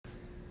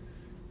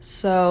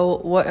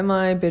So, what am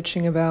I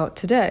bitching about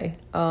today?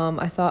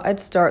 I thought I'd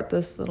start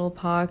this little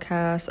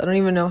podcast. I don't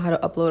even know how to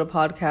upload a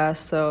podcast,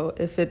 so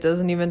if it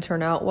doesn't even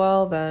turn out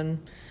well,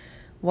 then,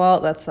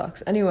 well, that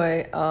sucks.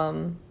 Anyway,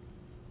 I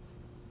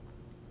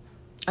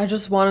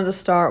just wanted to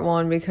start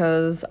one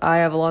because I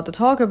have a lot to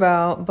talk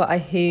about, but I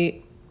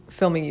hate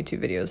filming YouTube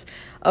videos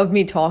of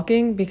me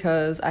talking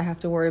because I have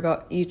to worry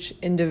about each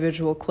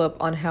individual clip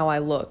on how I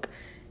look.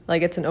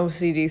 Like, it's an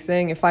OCD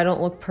thing. If I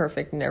don't look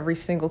perfect in every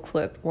single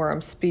clip where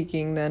I'm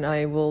speaking, then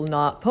I will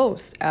not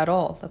post at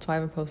all. That's why I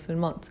haven't posted in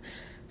months.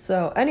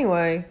 So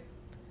anyway,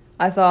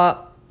 I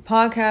thought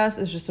podcast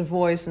is just a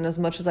voice, and as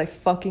much as I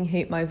fucking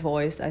hate my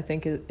voice, I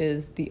think it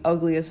is the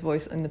ugliest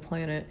voice on the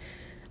planet.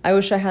 I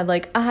wish I had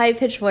like a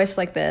high-pitched voice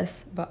like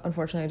this, but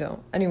unfortunately I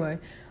don't. Anyway,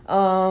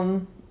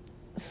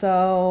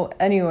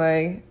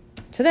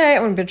 today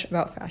I'm gonna bitch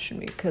about Fashion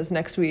Week because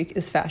next week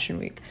is Fashion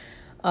Week.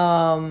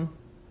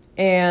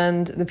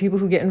 And the people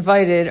who get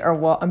invited are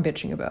what I'm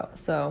bitching about.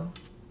 So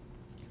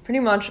pretty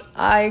much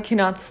I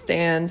cannot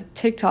stand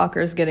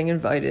TikTokers getting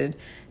invited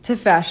to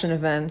fashion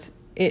events.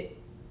 It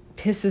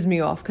pisses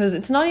me off because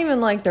it's not even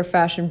like they're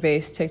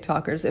fashion-based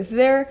TikTokers. If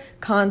their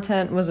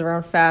content was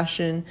around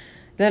fashion,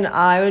 then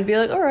I would be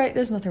like, all right,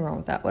 there's nothing wrong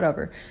with that,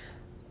 whatever.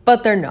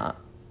 But they're not.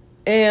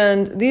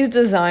 And these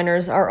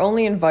designers are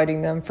only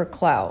inviting them for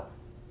clout.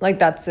 Like,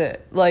 that's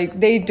it. Like,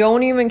 they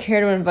don't even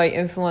care to invite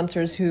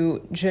influencers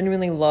who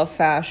genuinely love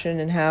fashion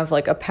and have,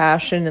 like, a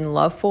passion and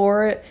love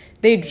for it.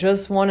 They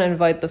just want to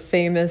invite the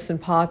famous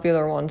and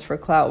popular ones for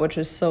clout, which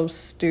is so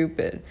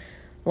stupid.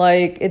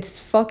 Like, it's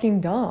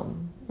fucking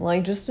dumb.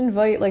 Like, just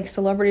invite, like,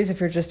 celebrities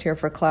if you're just here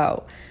for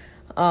clout.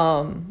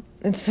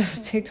 Instead of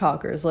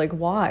TikTokers. Like,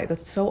 why?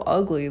 That's so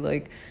ugly.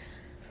 Like,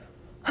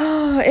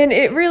 and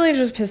it really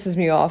just pisses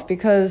me off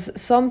because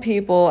some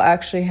people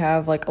actually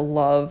have, like, a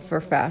love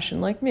for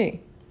fashion like me.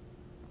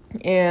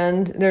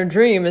 And their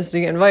dream is to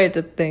get invited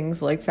to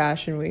things like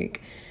Fashion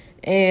Week.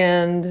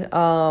 And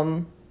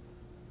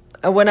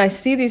when I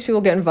see these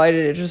people get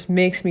invited, it just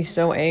makes me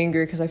so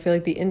angry because I feel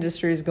like the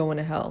industry is going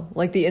to hell.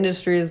 Like, the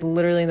industry is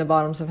literally in the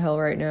bottoms of hell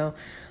right now.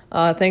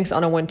 Thanks,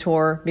 Anna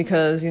Wintour,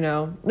 because, you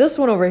know, this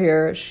one over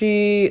here,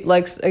 she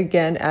likes,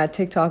 again, add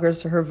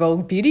TikTokers to her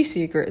Vogue beauty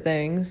secret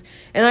things.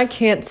 And I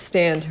can't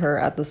stand her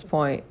at this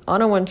point.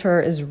 Anna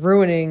Wintour is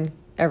ruining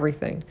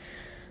everything.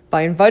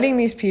 By inviting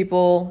these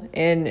people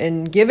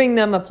and giving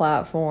them a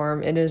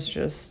platform, it is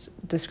just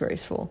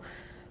disgraceful.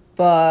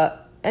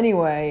 But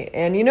anyway,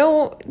 and you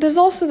know, there's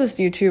also this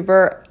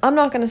YouTuber, I'm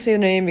not going to say the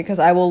name because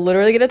I will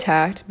literally get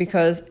attacked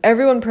because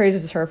everyone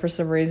praises her for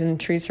some reason and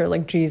treats her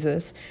like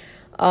Jesus.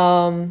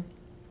 But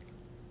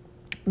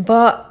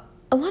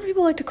a lot of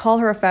people like to call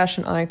her a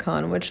fashion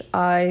icon, which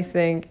I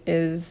think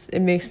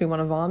it makes me want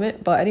to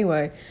vomit. But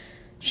anyway,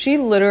 she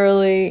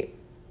literally,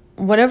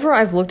 whenever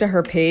I've looked at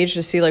her page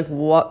to see like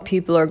what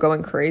people are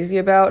going crazy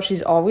about,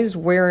 she's always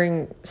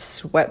wearing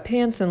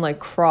sweatpants and like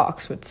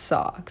Crocs with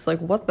socks. Like,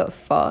 what the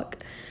fuck?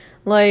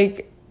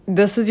 Like,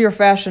 this is your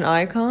fashion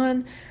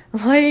icon?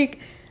 Like,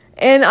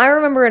 and I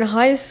remember in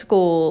high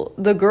school,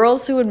 the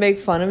girls who would make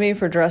fun of me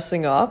for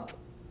dressing up,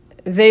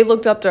 they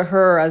looked up to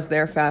her as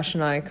their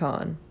fashion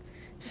icon.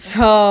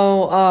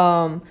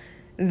 So,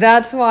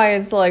 that's why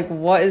it's like,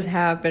 what is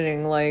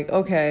happening? Like,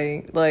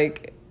 okay,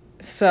 like,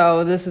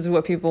 so this is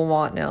what people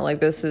want now. Like,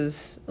 this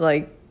is,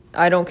 like,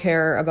 I don't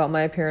care about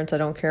my appearance. I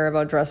don't care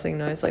about dressing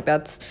nice. Like,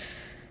 that's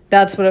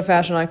what a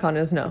fashion icon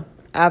is. No,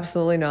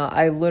 absolutely not.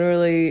 I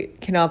literally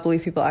cannot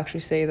believe people actually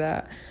say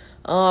that.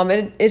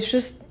 It's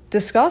just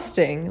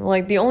disgusting.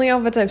 Like, the only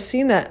outfits I've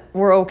seen that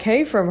were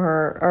okay from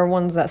her are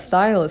ones that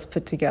stylists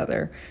put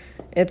together.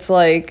 It's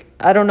like,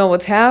 I don't know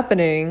what's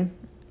happening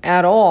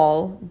at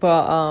all.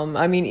 But,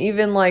 I mean,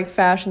 even, like,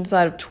 fashion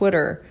side of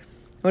Twitter,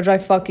 which I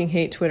fucking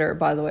hate Twitter,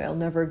 by the way. I'll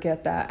never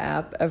get that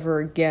app ever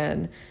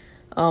again.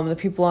 The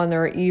people on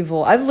there are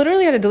evil. I've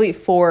literally had to delete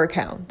 4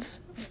 accounts.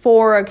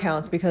 4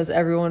 accounts because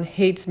everyone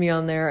hates me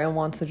on there and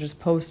wants to just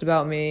post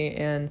about me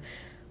and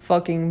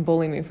fucking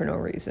bully me for no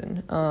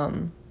reason.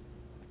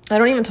 I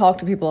don't even talk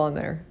to people on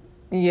there.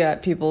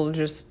 Yet people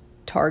just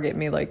target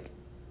me like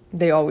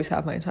they always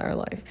have my entire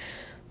life.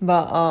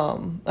 But,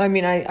 I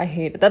mean, I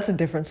hate it. That's a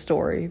different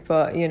story.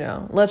 But, you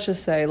know, let's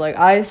just say, like,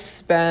 I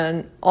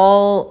spent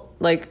all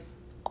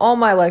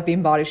my life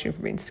being body shamed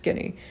for being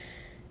skinny.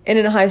 And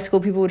in high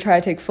school, people would try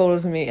to take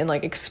photos of me and,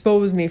 like,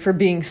 expose me for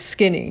being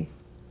skinny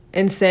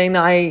and saying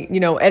that I, you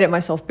know, edit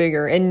myself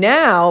bigger. And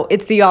now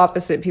it's the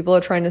opposite. People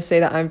are trying to say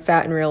that I'm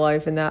fat in real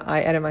life and that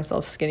I edit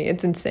myself skinny.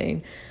 It's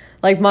insane.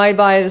 Like, my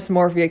body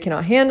dysmorphia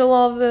cannot handle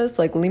all of this.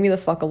 Like, leave me the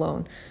fuck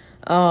alone.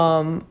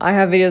 I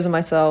have videos of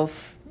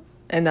myself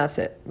and that's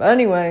it. But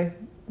anyway,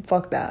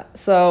 fuck that.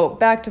 So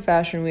back to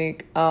Fashion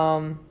Week.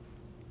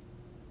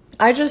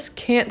 I just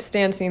can't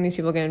stand seeing these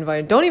people get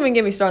invited. Don't even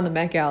get me started on the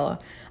Met Gala.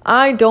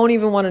 I don't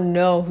even want to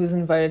know who's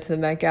invited to the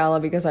Met Gala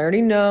because I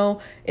already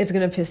know it's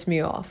going to piss me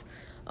off.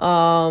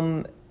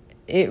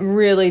 It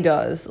really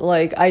does.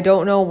 Like, I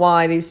don't know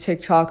why these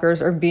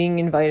TikTokers are being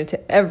invited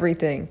to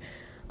everything.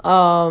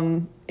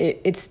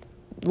 It's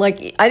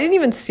like, I didn't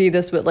even see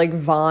this with like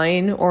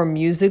Vine or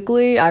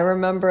Musically. I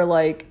remember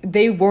like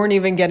they weren't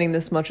even getting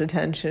this much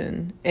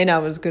attention, and I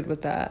was good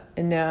with that.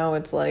 And now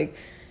it's like,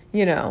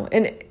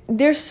 and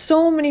there's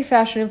so many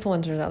fashion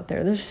influencers out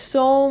there. There's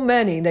so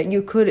many that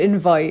you could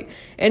invite,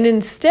 and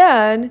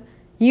instead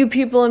you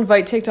people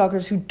invite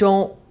TikTokers who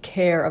don't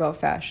care about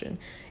fashion.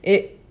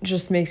 It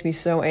just makes me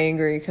so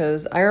angry,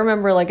 because I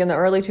remember like in the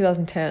early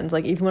 2010s,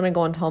 like even when I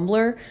go on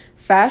Tumblr,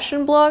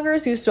 fashion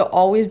bloggers used to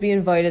always be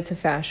invited to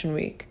Fashion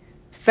Week.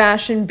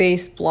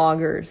 Fashion-based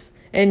bloggers.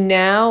 And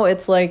now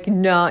it's like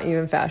not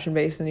even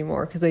fashion-based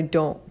anymore, because they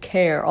don't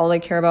care. All they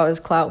care about is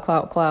clout,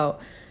 clout, clout.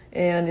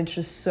 And it's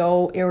just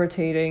so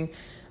irritating.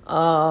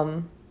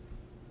 It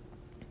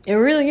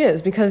really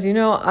is, because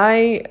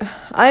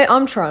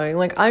I'm trying.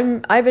 Like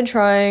I've been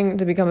trying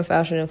to become a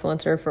fashion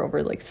influencer for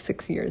over like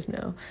 6 years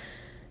now.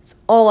 It's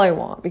all I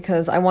want,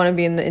 because I want to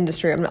be in the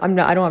industry. I don't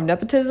have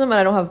nepotism and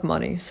I don't have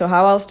money. So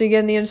how else do you get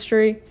in the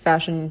industry?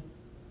 Fashion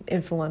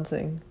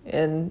influencing.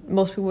 And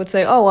most people would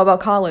say, oh, what about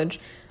college?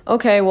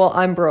 Okay, well,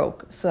 I'm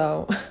broke.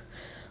 So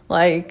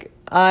like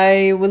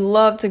I would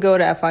love to go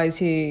to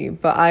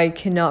FIT, but I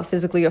cannot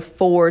physically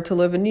afford to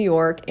live in New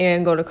York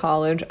and go to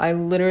college. I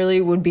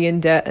literally would be in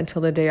debt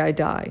until the day I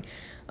die.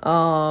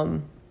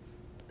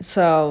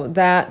 So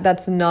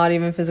that's not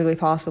even physically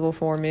possible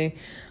for me.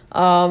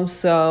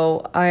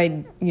 So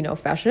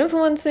fashion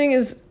influencing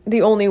is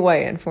the only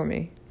way in for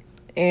me.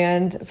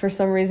 And for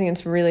some reason,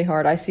 it's really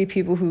hard. I see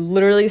people who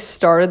literally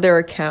started their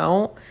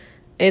account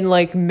in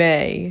like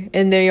May,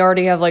 and they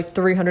already have like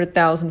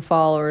 300,000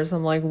 followers.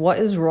 I'm like, what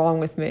is wrong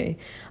with me?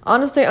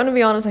 Honestly, I'm gonna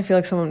be honest, I feel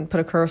like someone put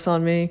a curse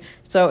on me.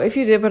 So if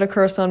you did put a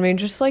curse on me,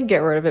 just like get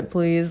rid of it,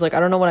 please. Like, I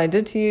don't know what I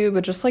did to you,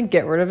 but just like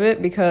get rid of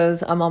it,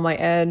 because I'm on my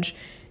edge,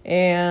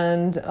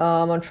 and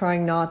I'm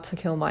trying not to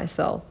kill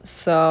myself.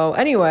 So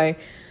anyway,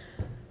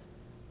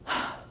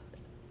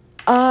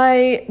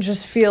 I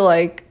just feel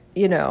like,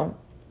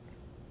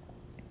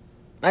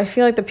 I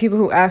feel like the people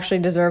who actually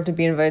deserve to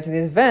be invited to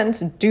these events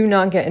do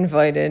not get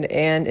invited,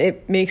 and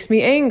it makes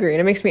me angry.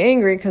 And it makes me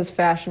angry because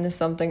fashion is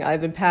something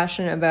I've been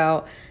passionate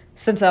about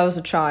since I was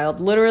a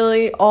child.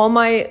 Literally, all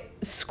my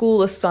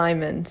school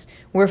assignments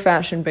were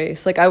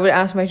fashion-based. Like, I would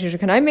ask my teacher,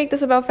 can I make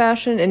this about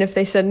fashion? And if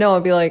they said no,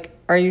 I'd be like,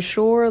 are you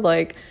sure?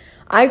 Like,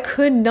 I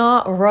could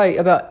not write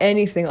about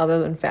anything other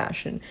than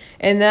fashion.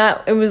 And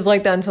it was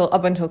like that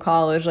up until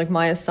college. Like,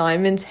 my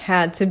assignments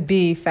had to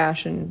be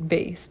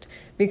fashion-based,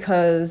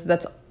 because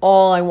that's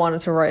all I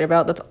wanted to write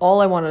about. That's all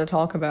I wanted to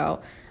talk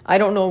about. I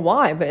don't know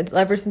why, but it's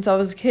ever since I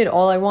was a kid,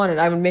 all I wanted.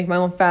 I would make my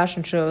own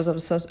fashion shows. I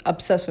was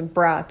obsessed with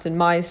Bratz and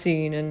My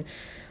Scene, and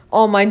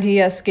all my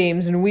DS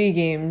games and Wii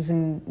games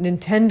and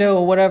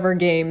Nintendo whatever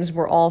games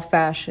were all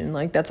fashion.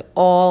 Like, that's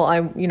all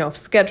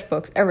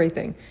sketchbooks,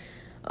 everything.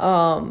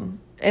 And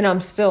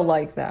I'm still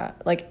like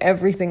that. Like,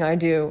 everything I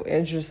do,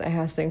 it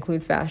has to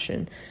include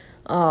fashion.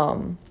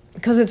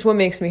 Because it's what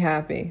makes me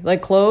happy.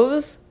 Like,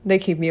 clothes, they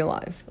keep me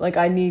alive. Like,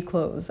 I need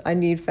clothes. I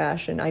need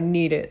fashion. I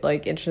need it.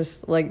 Like, it's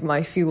just like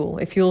my fuel.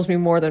 It fuels me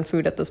more than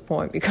food at this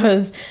point,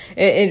 because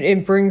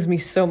it brings me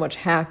so much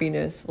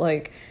happiness.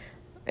 Like,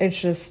 it's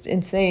just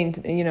insane.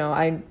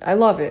 I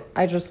love it.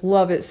 I just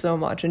love it so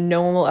much. And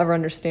no one will ever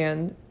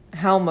understand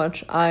how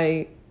much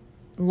I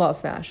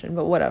love fashion,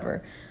 but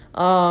whatever.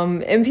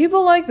 And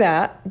people like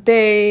that,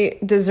 they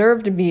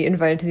deserve to be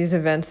invited to these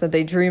events that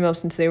they dream of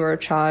since they were a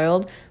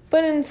child.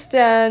 But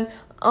instead,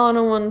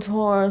 Anna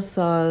Wintour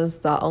says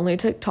that only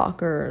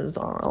TikTokers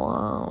are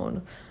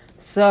allowed.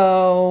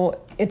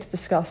 So it's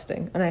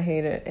disgusting, and I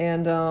hate it.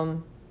 And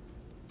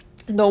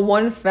the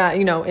one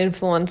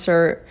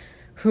influencer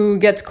who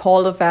gets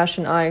called a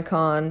fashion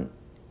icon,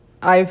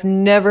 I've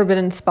never been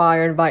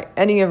inspired by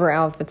any of her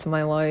outfits in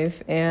my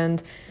life.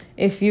 And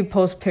if you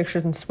post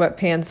pictures in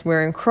sweatpants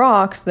wearing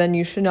Crocs, then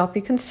you should not be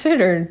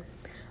considered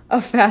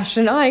a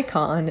fashion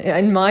icon,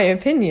 in my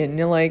opinion.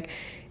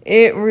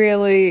 It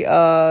really,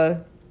 I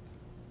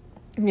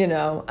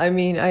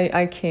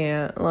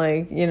can't,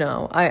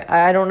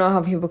 I don't know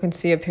how people can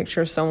see a picture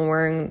of someone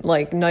wearing,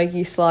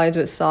 Nike slides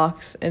with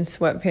socks and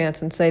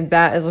sweatpants and say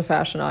that is a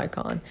fashion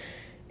icon.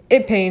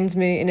 It pains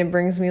me, and it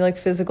brings me,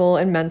 physical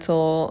and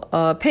mental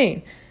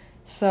pain.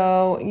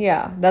 So,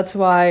 yeah, that's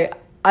why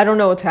I don't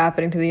know what's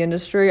happening to the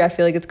industry. I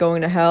feel like it's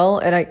going to hell,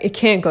 and it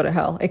can't go to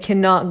hell. It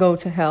cannot go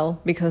to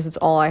hell, because it's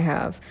all I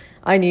have.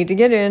 I need to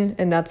get in,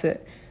 and that's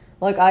it.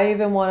 I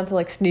even wanted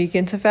to, sneak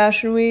into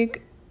Fashion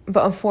Week,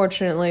 but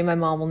unfortunately, my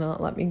mom will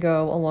not let me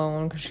go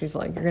alone, because she's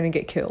like, you're going to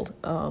get killed.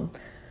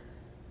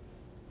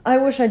 I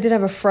wish I did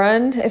have a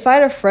friend. If I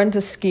had a friend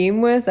to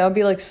scheme with, that would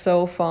be,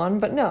 so fun,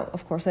 but no,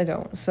 of course I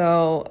don't.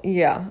 So,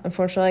 yeah,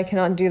 unfortunately, I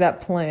cannot do that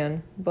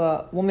plan,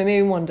 but, well,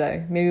 maybe one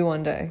day,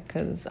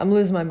 because I'm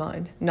losing my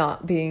mind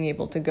not being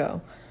able to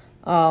go.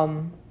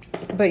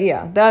 But,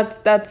 yeah,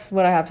 that's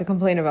what I have to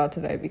complain about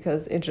today,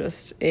 because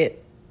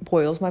it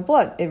boils my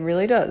blood. It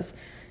really does.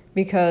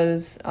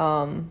 Because,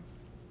 I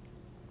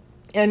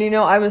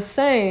was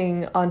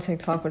saying on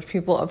TikTok, which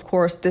people, of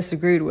course,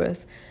 disagreed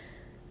with,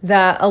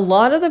 that a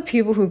lot of the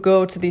people who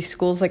go to these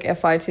schools like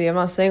FIT, I'm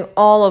not saying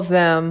all of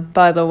them,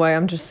 by the way,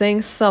 I'm just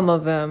saying some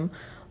of them,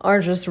 are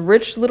just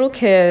rich little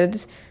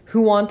kids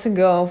who want to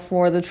go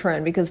for the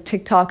trend because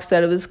TikTok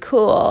said it was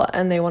cool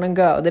and they want to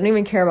go. They don't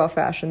even care about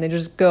fashion. They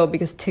just go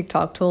because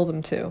TikTok told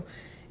them to.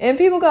 And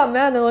people got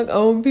mad. They're like,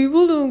 oh,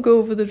 people don't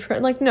go for the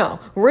trend. Like, no.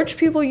 Rich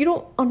people, you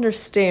don't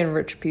understand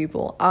rich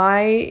people.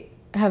 I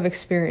have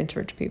experienced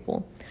rich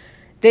people.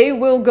 They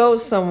will go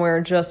somewhere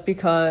just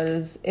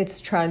because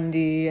it's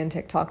trendy and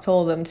TikTok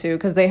told them to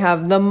because they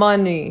have the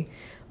money.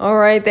 All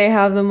right, they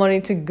have the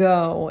money to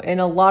go. And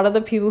a lot of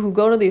the people who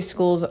go to these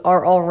schools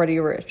are already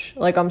rich.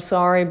 Like, I'm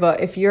sorry, but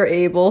if you're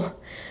able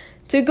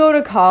to go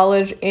to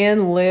college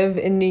and live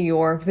in New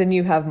York, then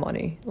you have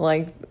money.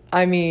 Like,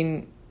 I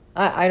mean,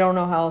 I don't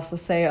know how else to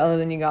say it other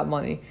than you got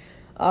money.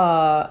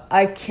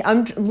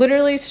 I'm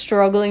literally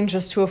struggling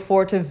just to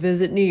afford to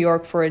visit New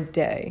York for a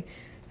day.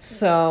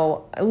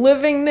 So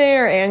living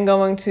there and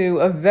going to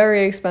a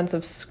very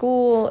expensive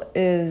school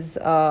is,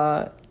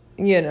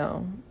 you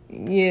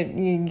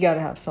gotta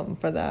have something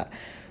for that.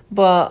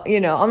 But,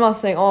 I'm not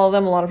saying all of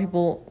them. A lot of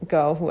people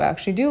go who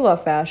actually do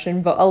love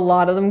fashion, but a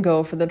lot of them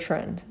go for the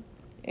trend.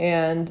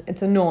 And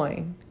it's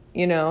annoying,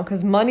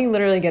 because money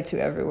literally gets you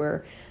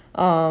everywhere.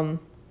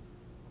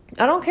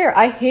 I don't care.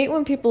 I hate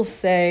when people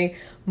say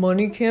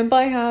money can't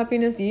buy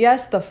happiness.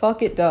 Yes, the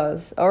fuck it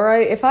does. All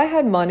right. If I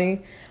had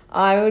money,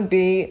 I would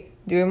be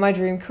doing my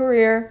dream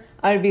career.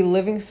 I'd be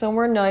living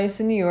somewhere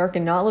nice in New York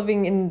and not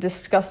living in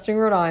disgusting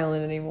Rhode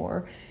Island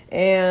anymore.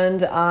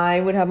 And I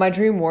would have my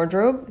dream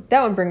wardrobe.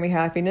 That would bring me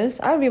happiness.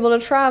 I would be able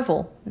to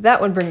travel.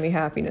 That would bring me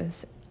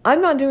happiness.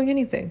 I'm not doing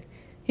anything.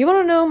 You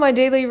want to know my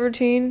daily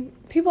routine?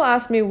 People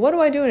ask me, what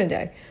do I do in a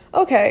day?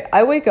 Okay,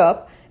 I wake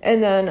up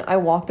and then I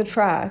walk the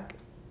track.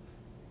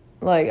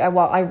 Like,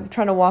 I'm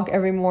trying to walk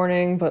every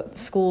morning, but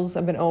schools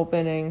have been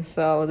opening,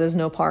 so there's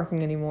no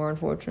parking anymore,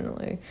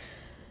 unfortunately.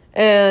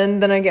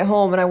 And then I get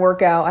home and I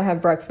work out, I have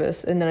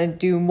breakfast, and then I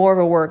do more of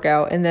a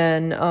workout, and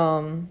then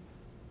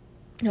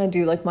I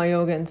do, like, my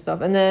yoga and stuff,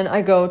 and then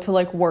I go to,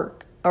 like,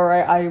 work, or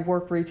I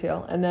work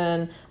retail, and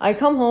then I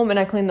come home and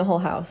I clean the whole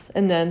house,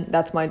 and then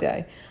that's my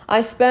day.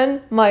 I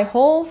spend my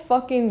whole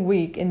fucking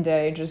week and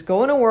day just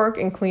going to work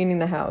and cleaning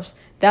the house.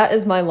 That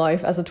is my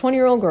life as a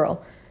 20-year-old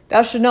girl.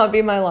 That should not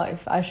be my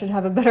life. I should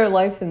have a better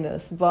life than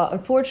this. But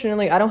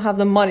unfortunately, I don't have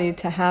the money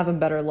to have a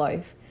better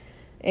life.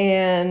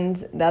 And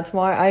that's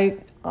why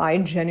I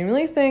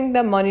genuinely think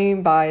that money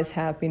buys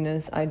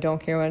happiness. I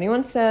don't care what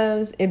anyone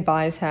says. It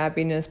buys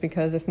happiness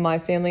because if my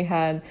family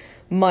had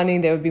money,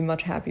 they would be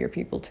much happier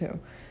people too.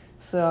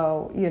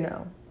 So,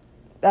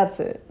 that's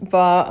it.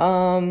 But,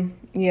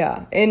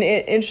 yeah. And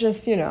it's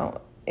just,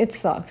 it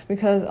sucks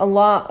because a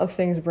lot of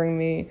things bring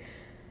me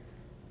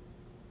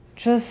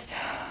just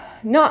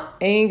not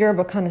anger,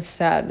 but kind of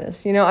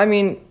sadness. I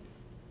mean,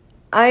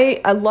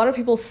 a lot of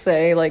people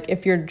say, like,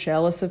 if you're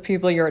jealous of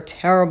people, you're a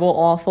terrible,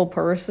 awful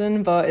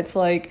person, but it's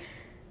like,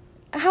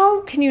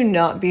 how can you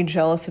not be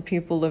jealous of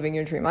people living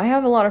your dream? I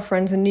have a lot of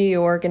friends in New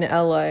York and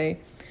LA,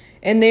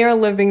 and they are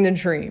living the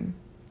dream.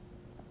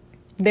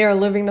 They are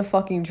living the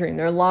fucking dream.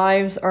 Their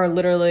lives are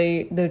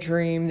literally the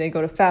dream. They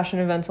go to fashion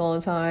events all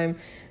the time.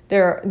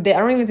 I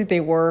don't even think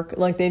they work.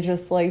 Like, they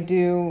just, like,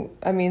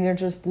 they're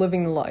just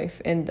living the life.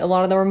 And a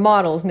lot of them are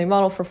models, and they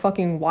model for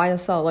fucking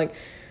YSL. Like,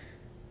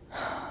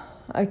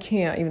 I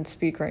can't even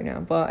speak right now.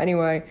 But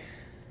anyway,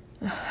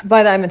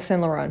 by that I meant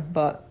Saint Laurent.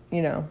 But,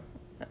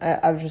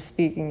 I was just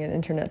speaking in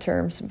internet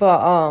terms.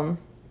 But,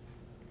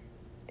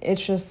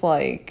 it's just,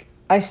 like,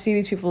 I see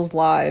these people's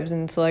lives,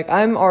 and it's like,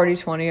 I'm already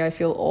 20. I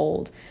feel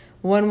old.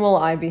 When will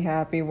I be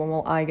happy? When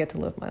will I get to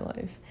live my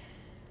life?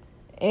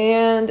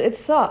 And it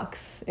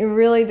sucks. It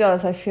really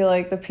does. I feel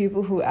like the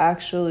people who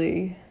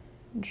actually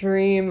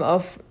dream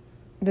of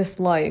this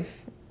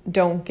life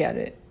don't get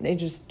it. They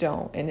just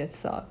don't, and it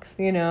sucks,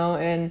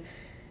 And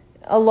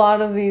a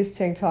lot of these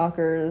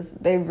TikTokers,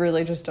 they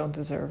really just don't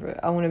deserve it.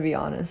 I want to be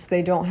honest.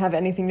 They don't have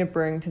anything to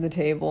bring to the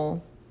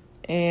table.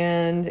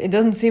 And it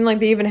doesn't seem like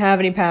they even have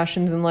any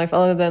passions in life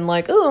other than,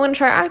 like, oh, I want to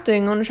try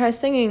acting, I want to try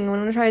singing, I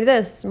want to try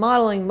this,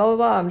 modeling, blah, blah,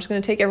 blah. I'm just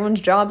going to take everyone's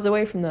jobs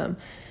away from them.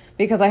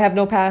 Because I have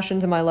no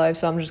passions in my life,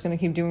 so I'm just going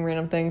to keep doing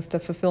random things to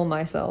fulfill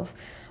myself.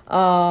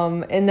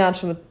 And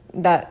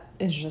that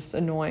is just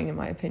annoying in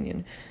my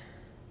opinion.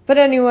 But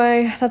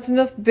anyway, that's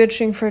enough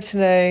bitching for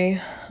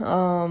today.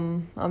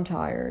 I'm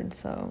tired,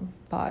 so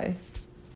bye.